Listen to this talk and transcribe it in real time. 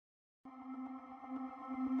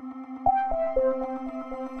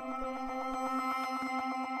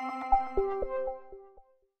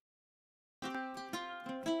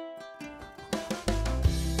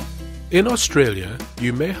In Australia,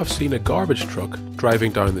 you may have seen a garbage truck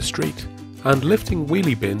driving down the street and lifting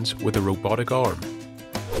wheelie bins with a robotic arm.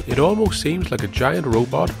 It almost seems like a giant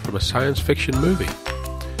robot from a science fiction movie.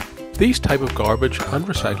 These type of garbage and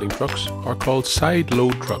recycling trucks are called side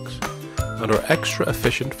load trucks and are extra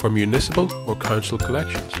efficient for municipal or council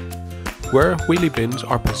collections, where wheelie bins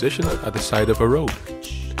are positioned at the side of a road.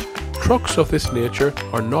 Trucks of this nature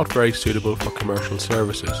are not very suitable for commercial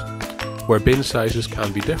services, where bin sizes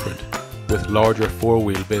can be different, with larger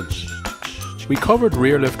four-wheel bins. We covered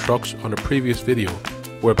rear lift trucks on a previous video,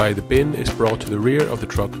 whereby the bin is brought to the rear of the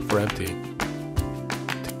truck for emptying.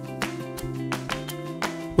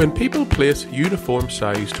 When people place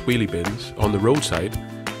uniform-sized wheelie bins on the roadside,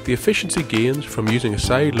 the efficiency gains from using a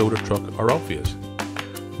side-loader truck are obvious.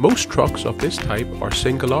 Most trucks of this type are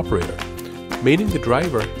single operator, meaning the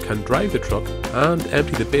driver can drive the truck and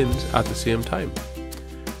empty the bins at the same time.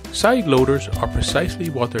 Side loaders are precisely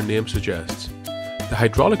what their name suggests. The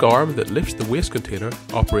hydraulic arm that lifts the waste container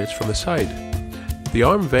operates from the side. The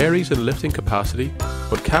arm varies in lifting capacity,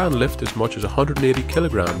 but can lift as much as 180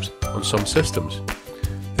 kilograms on some systems.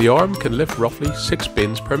 The arm can lift roughly 6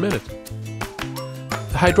 bins per minute.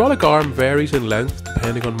 The hydraulic arm varies in length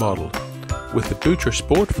depending on model, with the Butcher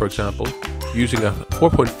Sport, for example, using a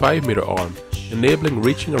 4.5 meter arm, enabling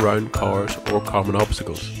reaching around cars or common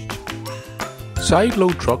obstacles. Side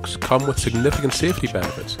load trucks come with significant safety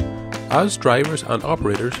benefits, as drivers and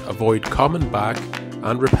operators avoid common back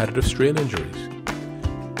and repetitive strain injuries.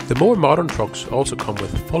 The more modern trucks also come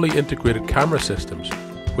with fully integrated camera systems,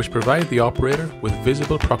 which provide the operator with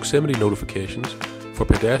visible proximity notifications for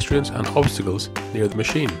pedestrians and obstacles near the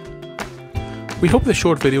machine. We hope this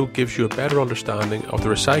short video gives you a better understanding of the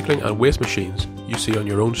recycling and waste machines you see on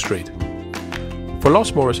your own street. For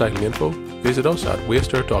lots more recycling info, visit us at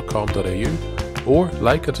waster.com.au or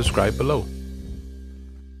like and subscribe below.